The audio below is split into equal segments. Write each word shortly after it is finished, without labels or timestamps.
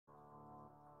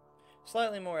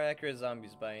Slightly More Accurate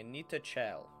Zombies by Anita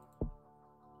Chal.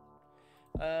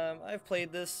 I've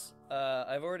played this.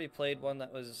 I've already played one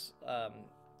that was, I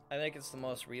think it's the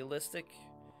most realistic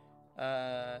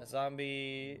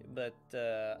zombie, but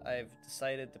I've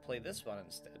decided to play this one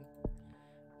instead.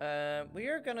 We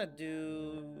are gonna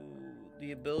do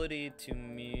the ability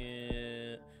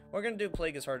to we're gonna do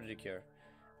Plague is Harder to Cure.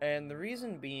 And the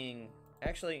reason being,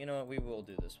 actually, you know what, we will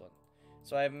do this one.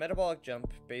 So I have Metabolic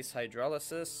Jump, Base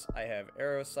Hydrolysis, I have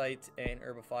Aerocyte, and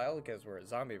Herbophile, because we're a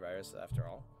zombie virus after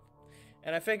all.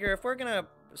 And I figure if we're gonna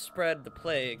spread the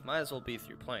plague, might as well be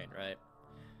through plane, right?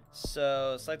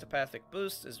 So, Cytopathic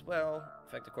Boost as well.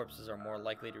 Infected corpses are more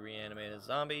likely to reanimate a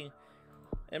zombie.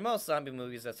 In most zombie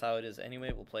movies, that's how it is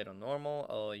anyway. We'll play it on normal,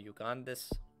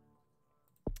 Ugandis.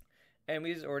 And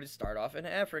we already start off in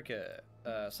Africa.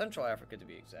 Central Africa, to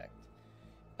be exact.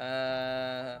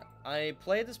 I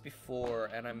played this before,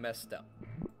 and I messed up.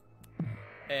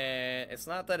 And it's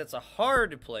not that it's a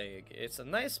hard plague. It's a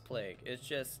nice plague. It's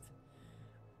just...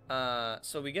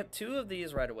 so we get 2 of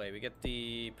these right away. We get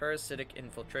the Parasitic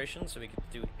Infiltration, so we can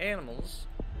do animals.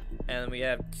 And we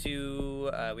have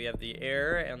 2, we have the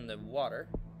air and the water,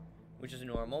 which is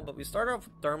normal. But we start off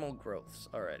with Thermal Growths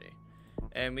already.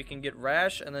 And we can get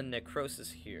Rash and then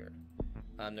Necrosis here.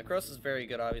 Necrosis is very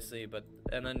good, obviously,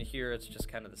 and then here it's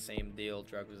just kind of the same deal.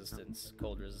 Drug resistance,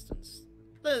 cold resistance,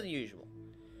 the usual.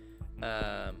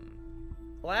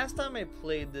 Last time I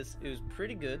played this, it was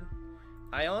pretty good.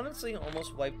 I honestly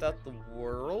almost wiped out the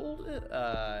world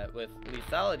with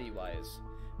lethality-wise,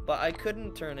 but I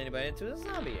couldn't turn anybody into a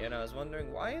zombie, and I was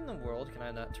wondering, why in the world can I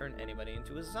not turn anybody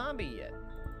into a zombie yet?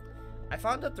 I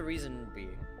found out the reason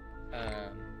being,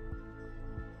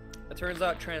 it turns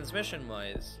out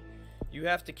transmission-wise, you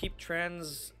have to keep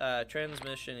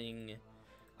transmissioning.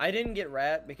 I didn't get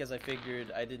rat because I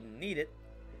figured I didn't need it.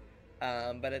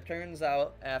 But it turns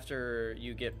out after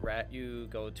you get rat, you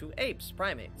go to apes,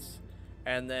 primates.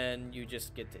 And then you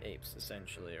just get to apes,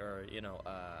 essentially. Or, you know,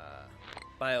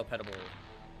 biopedable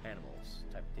animals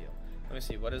type of deal. Let me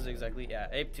see, what is it exactly? Yeah,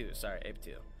 ape 2, sorry, ape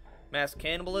 2. Mass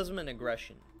cannibalism and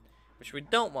aggression. Which we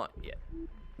don't want yet.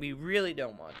 We really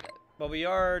don't want that. But we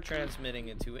are transmitting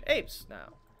into apes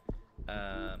now.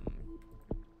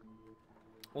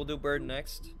 We'll do bird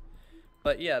next.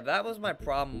 But yeah, that was my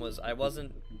problem, was I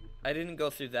didn't go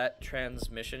through that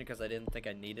transmission because I didn't think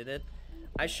I needed it.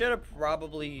 I should have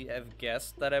probably have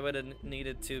guessed that I would have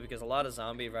needed to, because a lot of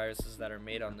zombie viruses that are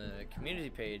made on the community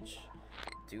page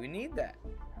do need that.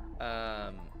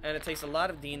 And it takes a lot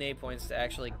of DNA points to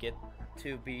actually get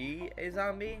to be a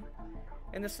zombie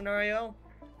in this scenario.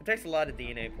 It takes a lot of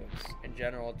DNA points in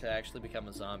general to actually become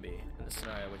a zombie in this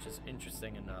scenario, which is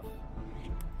interesting enough.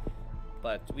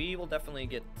 But we will definitely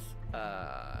get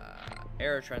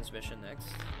air transmission next,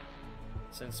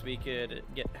 since we could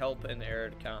get help in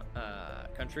arid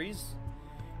countries.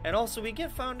 And also we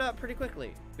get found out pretty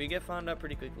quickly. We get found out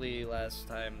pretty quickly last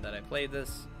time that I played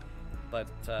this. But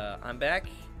I'm back,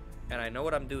 and I know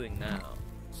what I'm doing now,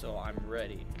 so I'm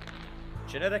ready.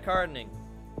 Genetic hardening.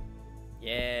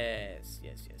 Yes,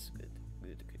 yes, yes,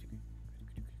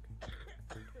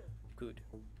 good.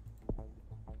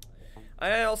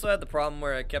 I also had the problem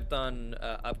where I kept on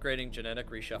upgrading genetic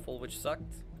reshuffle, which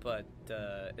sucked, but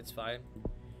it's fine.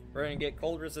 We're gonna get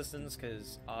cold resistance,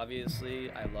 because obviously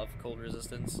I love cold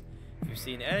resistance. If you've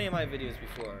seen any of my videos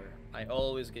before, I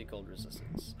always get cold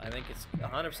resistance. I think it's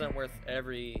 100% worth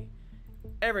every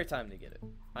time to get it.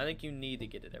 I think you need to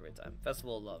get it every time.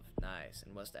 Festival of Love, nice,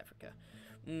 in West Africa.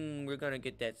 We're gonna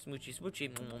get that smoochy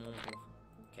smoochy.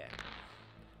 Okay.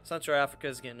 Central Africa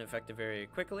is getting infected very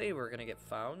quickly. We're gonna get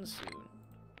found soon.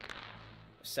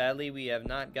 Sadly, we have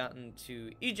not gotten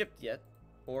to Egypt yet,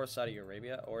 or Saudi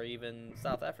Arabia, or even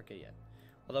South Africa yet.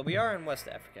 Although we are in West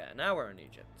Africa, and now we're in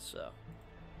Egypt, so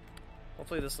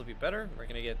hopefully this will be better. We're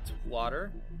gonna get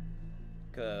water,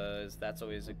 because that's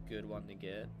always a good one to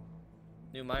get.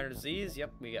 New minor disease,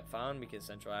 yep, we get found because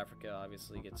Central Africa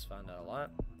obviously gets found out a lot.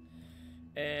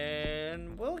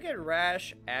 And we'll get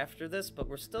rash after this, but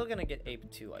we're still gonna get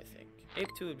ape 2, I think. Ape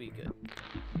 2 would be good.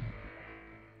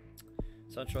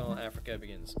 Central Africa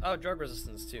begins. Oh, drug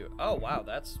resistance too. Oh wow,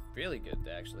 that's really good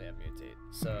to actually have mutate.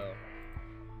 So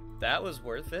that was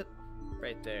worth it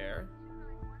right there.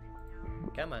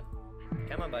 Come on.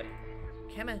 Come on, buddy.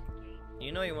 Come on.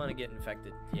 You know you want to get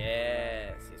infected.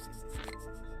 Yes. Yes, yes, yes, yes, yes,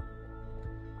 yes.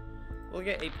 We'll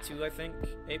get ape 2, I think.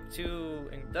 Ape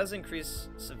 2 does increase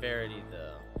severity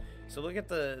though. So we'll get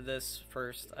this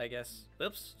first, I guess.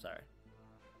 Oops, sorry.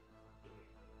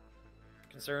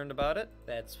 Concerned about it?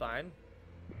 That's fine.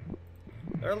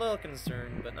 They're a little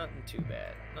concerned, but nothing too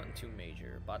bad. Nothing too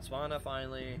major. Botswana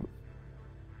finally.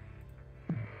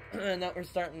 And now we're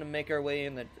starting to make our way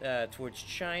in the towards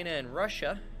China and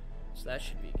Russia, so that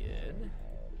should be good.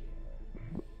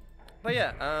 But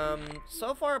yeah,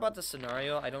 so far about the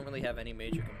scenario, I don't really have any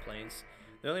major complaints.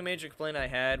 The only major complaint I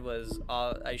had was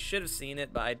I should have seen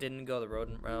it, but I didn't go the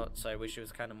rodent route, so I wish it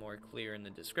was kind of more clear in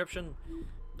the description.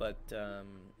 But,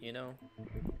 you know,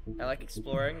 I like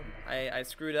exploring. I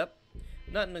screwed up.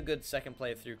 Not in a good second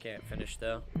playthrough, can't finish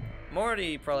though. I'm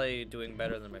already probably doing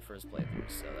better than my first playthrough,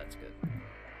 so that's good.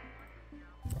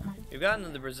 We've gotten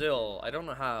into Brazil. I don't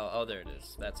know how. Oh, there it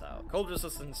is. That's how. Cold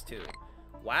Resistance 2.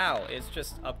 Wow, it's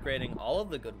just upgrading all of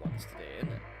the good ones today,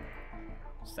 isn't it?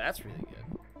 So that's really good.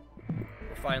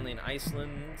 We're finally in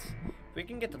Iceland. If we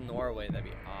can get to Norway, that'd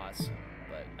be awesome.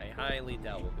 But I highly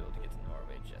doubt we'll be able to get to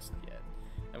Norway just yet.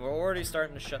 And we're already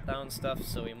starting to shut down stuff,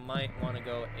 so we might want to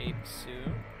go ape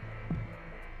soon.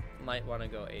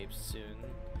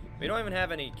 We don't even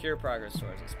have any cure progress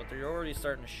sources, but they're already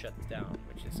starting to shut down,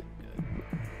 which isn't good.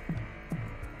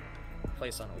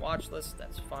 Place on a watch list,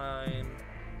 that's fine.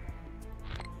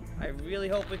 I really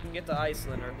hope we can get to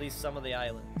Iceland, or at least some of the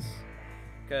islands.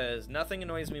 Because nothing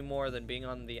annoys me more than being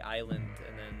on the island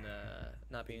and then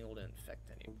not being able to infect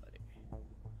anybody.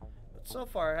 But so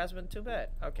far, it hasn't been too bad.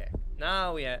 Okay,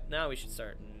 now we should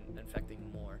start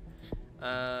infecting more.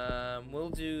 We'll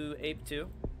do Ape 2,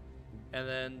 and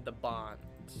then the Bond.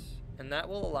 And that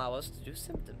will allow us to do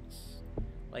symptoms,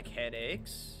 like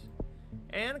headaches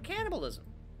and cannibalism.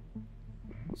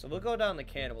 So we'll go down the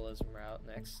cannibalism route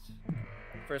next.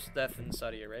 First death in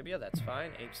Saudi Arabia, that's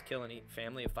fine. Apes kill and eat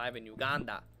family of 5 in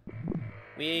Uganda.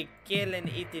 We kill and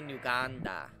eat in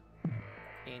Uganda.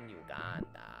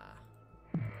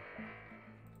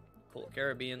 Cool.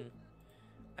 Caribbean,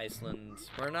 Iceland.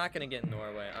 We're not gonna get in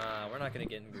Norway. We're not gonna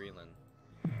get in Greenland.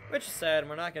 Which is sad.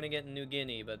 We're not gonna get in New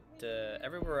Guinea, but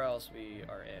everywhere else we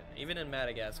are in. Even in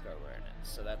Madagascar we're in it,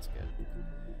 so that's good.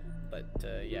 But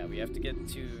yeah, we have to get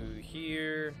to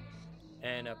here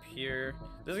and up here.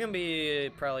 This is gonna be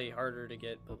probably harder to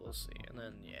get, but we'll see. And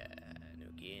then yeah,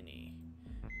 New Guinea.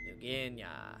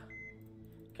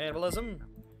 Cannibalism.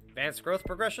 Advanced growth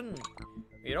progression.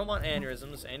 You don't want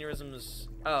aneurysms. Aneurysms.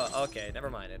 Oh, okay. Never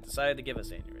mind. It decided to give us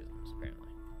aneurysms, apparently.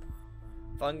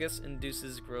 Fungus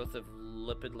induces growth of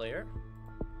lipid layer.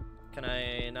 Can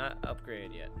I not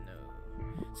upgrade yet? No.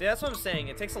 See, that's what I'm saying.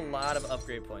 It takes a lot of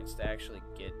upgrade points to actually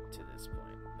get to this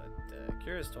point. But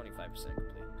cure is 25% complete.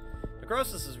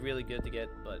 Necrosis is really good to get,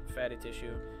 but fatty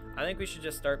tissue. I think we should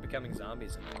just start becoming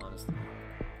zombies, in all honesty.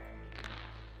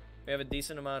 We have a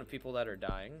decent amount of people that are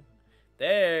dying.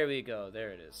 There we go.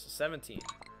 There it is. 17.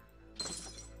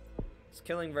 It's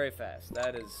killing very fast.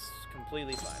 That is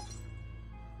completely fine.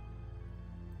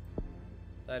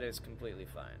 That is completely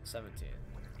fine. 17.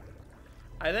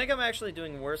 I think I'm actually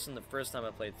doing worse than the first time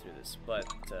I played through this, but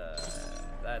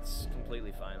that's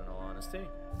completely fine in all honesty.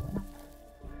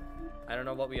 I don't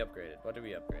know what we upgraded. What did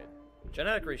we upgrade?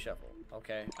 Genetic reshuffle.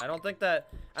 Okay. I don't think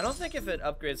if it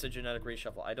upgrades to genetic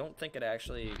reshuffle, I don't think it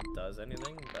actually does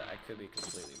anything, but I could be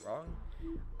completely wrong.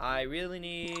 I really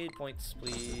need points,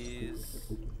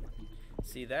 please.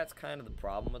 See, that's kind of the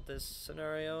problem with this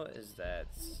scenario, is that,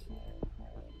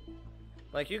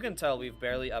 like, you can tell we've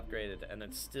barely upgraded, and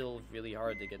it's still really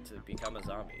hard to get to become a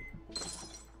zombie.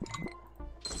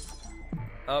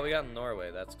 Oh, we got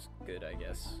Norway. That's good, I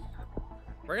guess.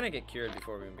 We're gonna get cured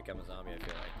before we even become a zombie, I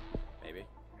feel like. Maybe.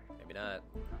 Maybe not.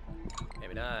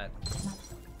 Maybe not.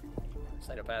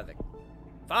 Cytopathic.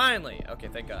 Finally! Okay,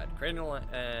 thank God. Cranial,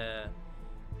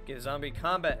 give zombie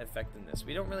combat effectiveness.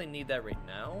 We don't really need that right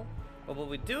now, but what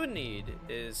we do need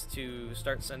is to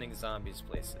start sending zombies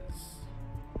places.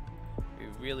 We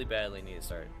really badly need to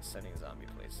start sending zombie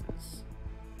places.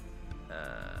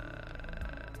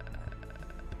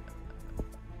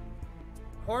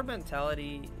 Horde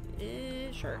mentality,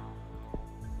 sure.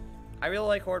 I really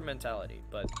like horde mentality,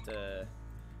 but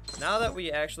now that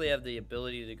we actually have the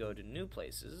ability to go to new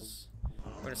places,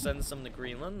 we're gonna send some to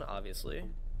Greenland, obviously,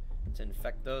 to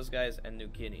infect those guys, and New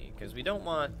Guinea, because we don't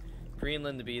want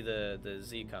Greenland to be the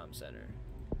ZCOM center.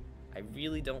 I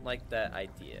really don't like that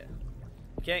idea.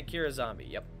 You can't cure a zombie,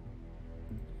 yep.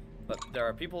 But there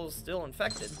are people still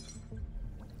infected.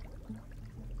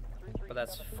 But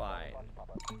that's fine.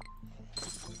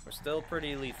 We're still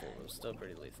pretty lethal. We're still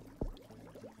pretty lethal.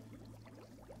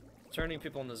 Turning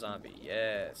people into zombie.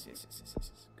 Yes.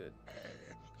 Good.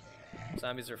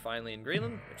 Zombies are finally in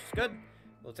Greenland, which is good.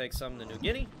 We'll take some to New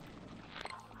Guinea.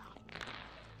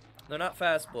 They're not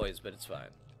fast boys, but it's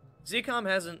fine. ZCOM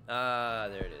hasn't...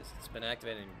 there it is. It's been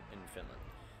activated in Finland.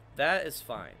 That is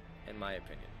fine, in my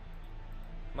opinion.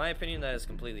 In my opinion, that is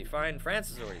completely fine. France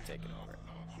has already taken over.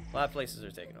 A lot of places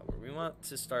are taking over. We want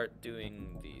to start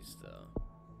doing these, though.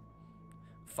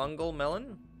 Fungal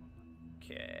melon.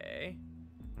 Okay.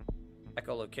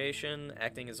 Echolocation.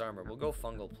 Acting as armor. We'll go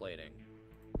fungal plating.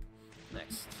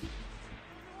 Next.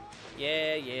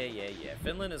 Yeah.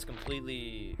 Finland is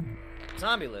completely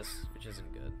zombieless, which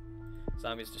isn't good.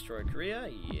 Zombies destroy Korea.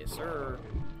 Yes, sir.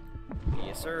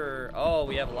 Yes, sir. Oh,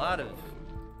 we have a lot of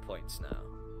points now.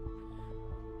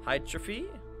 Hypertrophy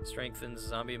strengthens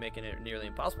zombie, making it nearly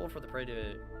impossible for the prey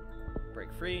to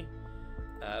break free.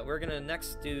 We're gonna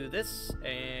next do this,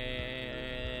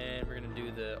 and we're gonna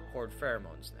do the horde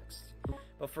pheromones next.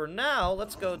 But for now,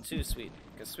 let's go to Sweden,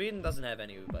 because Sweden doesn't have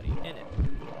anybody in it.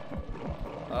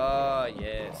 Oh,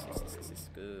 yes.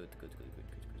 Good.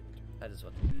 That is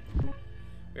what we need.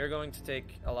 We are going to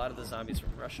take a lot of the zombies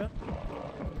from Russia,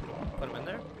 put them in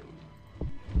there.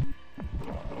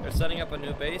 They're setting up a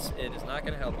new base. It is not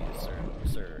going to help you, sir.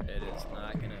 It is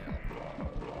not going to help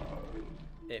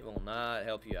you. It will not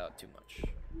help you out too much.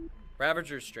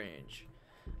 Ravager Strange.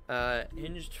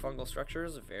 Hinged fungal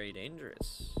structures are very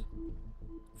dangerous.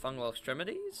 Fungal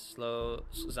extremities, slow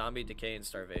zombie decay and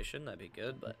starvation. That'd be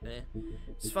good, but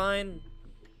it's fine.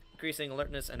 Increasing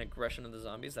alertness and aggression of the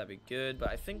zombies. That'd be good, but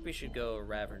I think we should go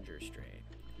Ravager Strain.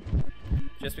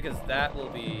 Just because that will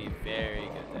be very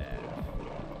good to have.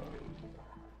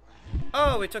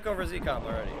 Oh, we took over ZCOM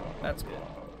already. That's good.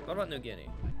 What about New Guinea?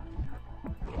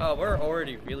 Oh, we're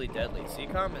already really deadly.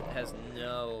 ZCOM has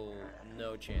no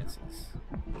chances.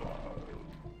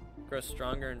 Grow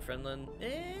stronger in Finland?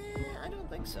 I don't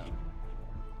think so.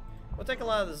 We'll take a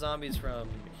lot of the zombies from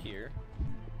here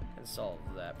and solve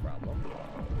that problem.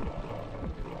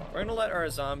 We're gonna let our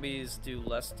zombies do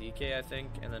less DK, I think,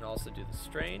 and then also do the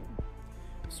strain.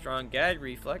 Strong gag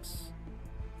reflex.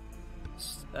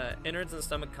 Innards and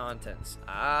stomach contents.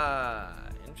 Ah,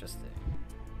 interesting.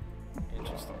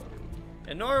 Interesting.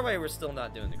 In Norway, we're still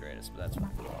not doing the greatest, but that's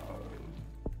fine.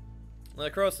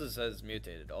 Necrosis has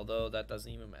mutated, although that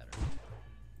doesn't even matter.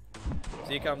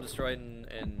 ZCOM destroyed in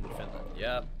Finland.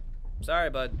 Yep. Sorry,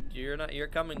 bud. You're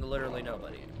coming to literally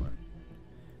nobody anymore.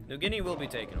 New Guinea will be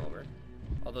taken over.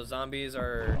 Although zombies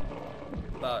are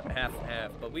about half and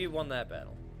half, but we won that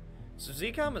battle. So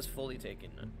ZCOM is fully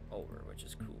taken over, which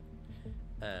is cool.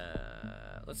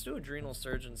 Let's do Adrenal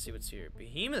Surge and see what's here.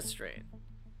 Behemoth Strain.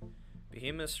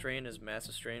 Behemoth Strain is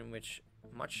massive strain which,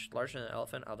 much larger than an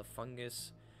elephant, how the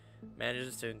fungus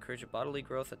manages to encourage bodily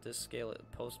growth at this scale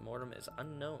post-mortem is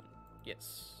unknown.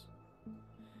 Yes.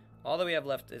 All that we have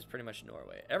left is pretty much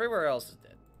Norway. Everywhere else is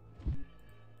dead.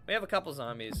 We have a couple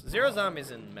zombies. 0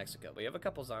 zombies in Mexico. We have a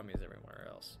couple zombies everywhere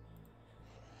else.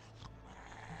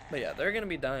 But yeah, they're going to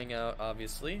be dying out,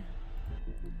 obviously.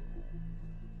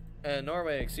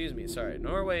 Norway, excuse me, sorry.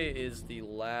 Norway is the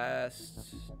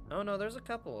last... Oh no, there's a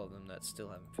couple of them that still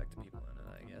have infected people in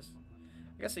it, I guess.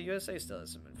 I guess the USA still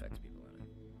has some infected people in it.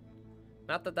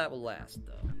 Not that that will last,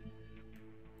 though.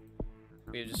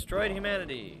 We have destroyed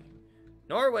humanity.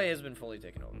 Norway has been fully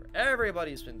taken over.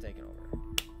 Everybody's been taken over.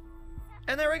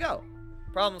 And there we go.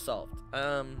 Problem solved.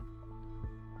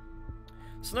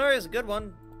 Scenario is a good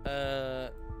one.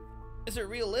 Is it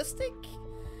realistic?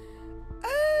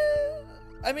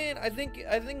 I mean, I think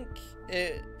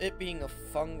it being a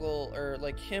fungal, or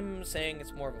like him saying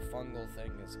it's more of a fungal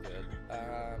thing is good.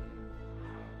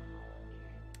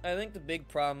 I think the big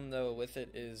problem though with it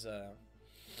is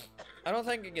I don't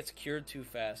think it gets cured too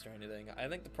fast or anything. I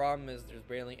think the problem is there's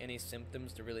barely any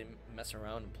symptoms to really mess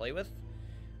around and play with.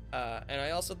 And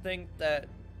I also think that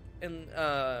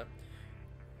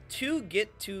to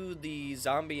get to the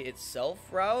zombie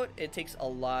itself route, it takes a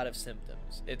lot of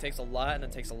symptoms. It takes a lot, and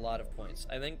it takes a lot of points.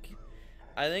 I think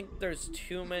there's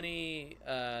too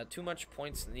much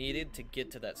points needed to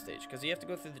get to that stage, because you have to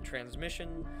go through the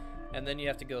transmission, and then you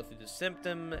have to go through the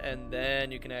symptom, and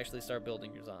then you can actually start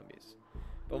building your zombies.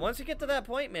 But once you get to that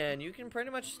point, man, you can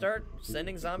pretty much start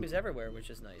sending zombies everywhere, which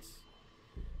is nice.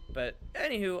 But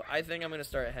anywho, I think I'm gonna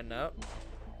start heading out.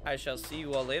 I shall see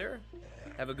you all later.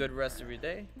 Have a good rest of your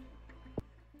day.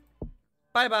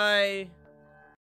 Bye bye.